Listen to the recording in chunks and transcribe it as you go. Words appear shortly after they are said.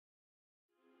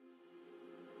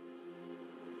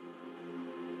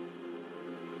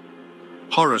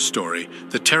Horror story,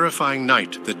 the terrifying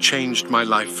night that changed my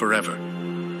life forever.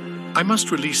 I must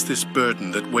release this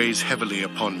burden that weighs heavily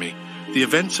upon me. The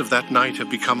events of that night have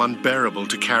become unbearable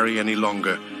to carry any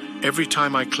longer. Every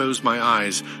time I close my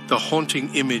eyes, the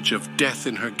haunting image of death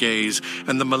in her gaze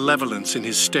and the malevolence in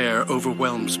his stare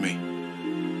overwhelms me.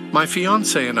 My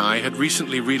fiancé and I had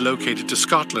recently relocated to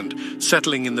Scotland,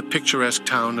 settling in the picturesque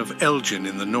town of Elgin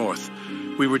in the north.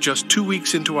 We were just 2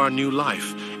 weeks into our new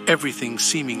life, everything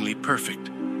seemingly perfect.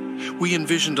 We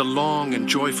envisioned a long and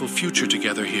joyful future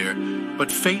together here,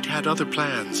 but fate had other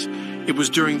plans. It was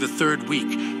during the 3rd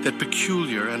week that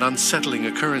peculiar and unsettling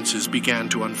occurrences began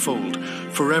to unfold,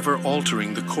 forever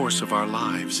altering the course of our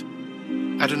lives.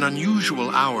 At an unusual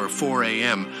hour, 4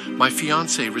 a.m., my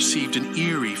fiancé received an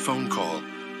eerie phone call.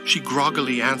 She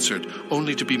groggily answered,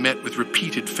 only to be met with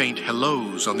repeated faint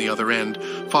hellos on the other end,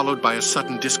 followed by a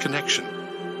sudden disconnection.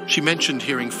 She mentioned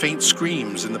hearing faint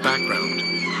screams in the background.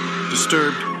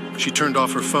 Disturbed, she turned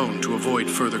off her phone to avoid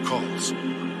further calls.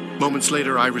 Moments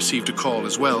later, I received a call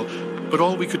as well, but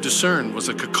all we could discern was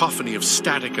a cacophony of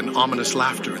static and ominous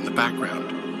laughter in the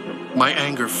background. My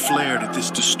anger flared at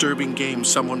this disturbing game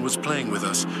someone was playing with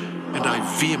us, and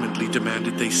I vehemently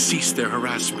demanded they cease their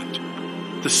harassment.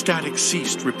 The static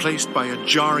ceased, replaced by a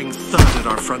jarring thud at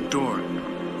our front door.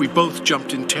 We both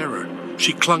jumped in terror.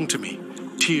 She clung to me,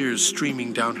 tears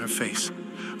streaming down her face.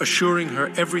 Assuring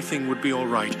her everything would be all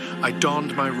right, I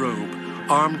donned my robe,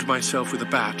 armed myself with a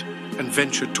bat, and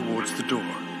ventured towards the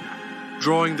door.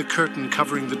 Drawing the curtain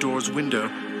covering the door's window,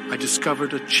 I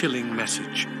discovered a chilling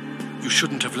message. "You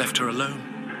shouldn't have left her alone."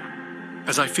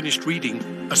 As I finished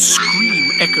reading, a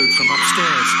scream echoed from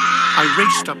upstairs. I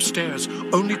raced upstairs,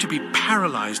 only to be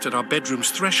paralyzed at our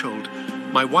bedroom's threshold.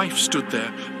 My wife stood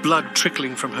there, blood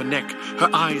trickling from her neck, her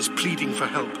eyes pleading for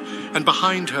help, and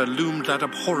behind her loomed that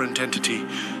abhorrent entity,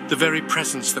 the very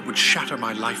presence that would shatter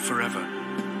my life forever.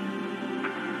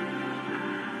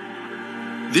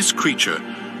 This creature,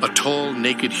 a tall,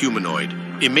 naked humanoid,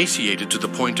 emaciated to the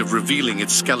point of revealing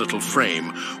its skeletal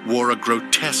frame, wore a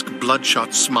grotesque,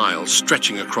 bloodshot smile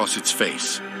stretching across its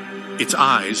face. Its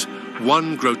eyes,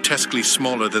 one grotesquely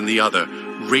smaller than the other,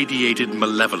 radiated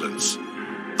malevolence.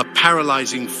 A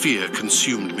paralyzing fear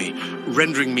consumed me,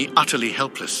 rendering me utterly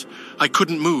helpless. I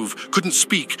couldn't move, couldn't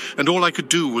speak, and all I could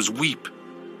do was weep.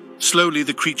 Slowly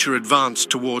the creature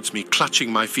advanced towards me,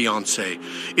 clutching my fiancé.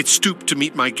 It stooped to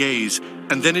meet my gaze,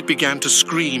 and then it began to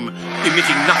scream,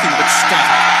 emitting nothing but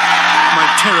static. My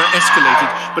terror escalated,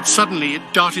 but suddenly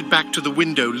it darted back to the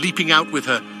window, leaping out with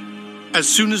her. As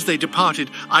soon as they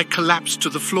departed, I collapsed to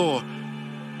the floor.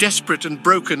 Desperate and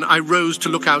broken, I rose to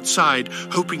look outside,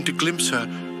 hoping to glimpse her,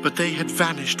 but they had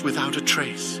vanished without a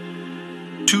trace.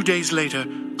 2 days later,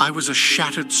 I was a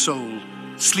shattered soul,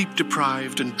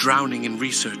 sleep-deprived and drowning in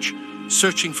research,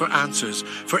 searching for answers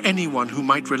for anyone who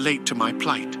might relate to my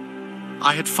plight.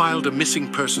 I had filed a missing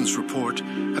persons report,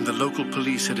 and the local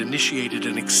police had initiated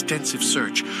an extensive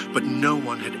search, but no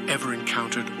one had ever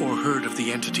encountered or heard of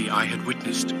the entity I had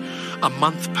witnessed. A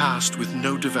month passed with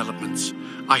no developments.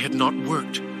 I had not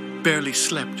worked, barely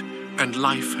slept, and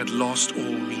life had lost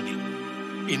all meaning.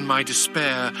 In my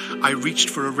despair, I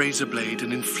reached for a razor blade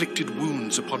and inflicted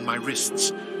wounds upon my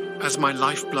wrists. As my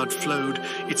lifeblood flowed,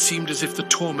 it seemed as if the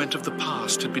torment of the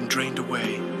past had been drained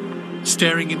away.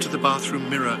 Staring into the bathroom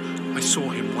mirror, I saw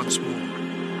him once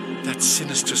more. That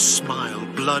sinister smile,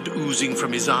 blood oozing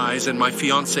from his eyes, and my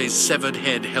fiancé's severed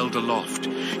head held aloft.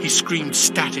 He screamed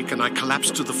static, and I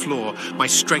collapsed to the floor, my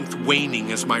strength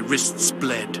waning as my wrists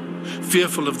bled.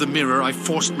 Fearful of the mirror, I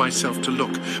forced myself to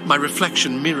look. My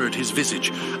reflection mirrored his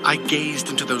visage. I gazed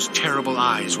into those terrible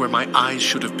eyes where my eyes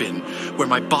should have been, where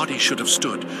my body should have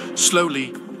stood.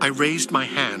 Slowly, I raised my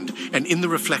hand, and in the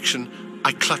reflection,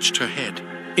 I clutched her head.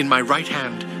 In my right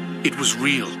hand, it was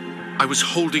real. I was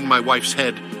holding my wife's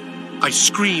head. I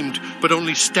screamed, but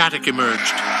only static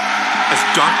emerged.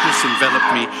 As darkness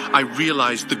enveloped me, I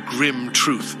realized the grim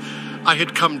truth. I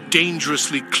had come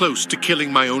dangerously close to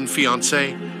killing my own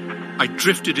fiancé. I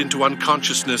drifted into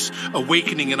unconsciousness,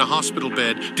 awakening in a hospital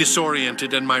bed,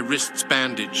 disoriented and my wrists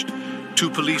bandaged. 2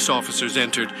 police officers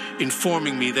entered,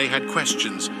 informing me they had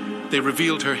questions. They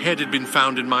revealed her head had been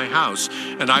found in my house,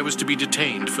 and I was to be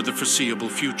detained for the foreseeable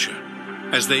future.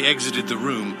 As they exited the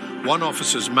room, one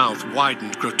officer's mouth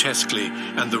widened grotesquely,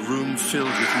 and the room filled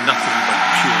with nothing but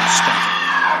pure static.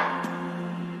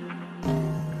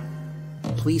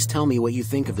 Please tell me what you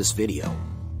think of this video.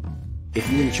 If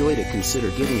you enjoyed it, consider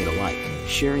giving it a like,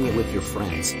 sharing it with your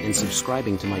friends, and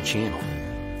subscribing to my channel.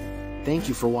 Thank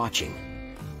you for watching.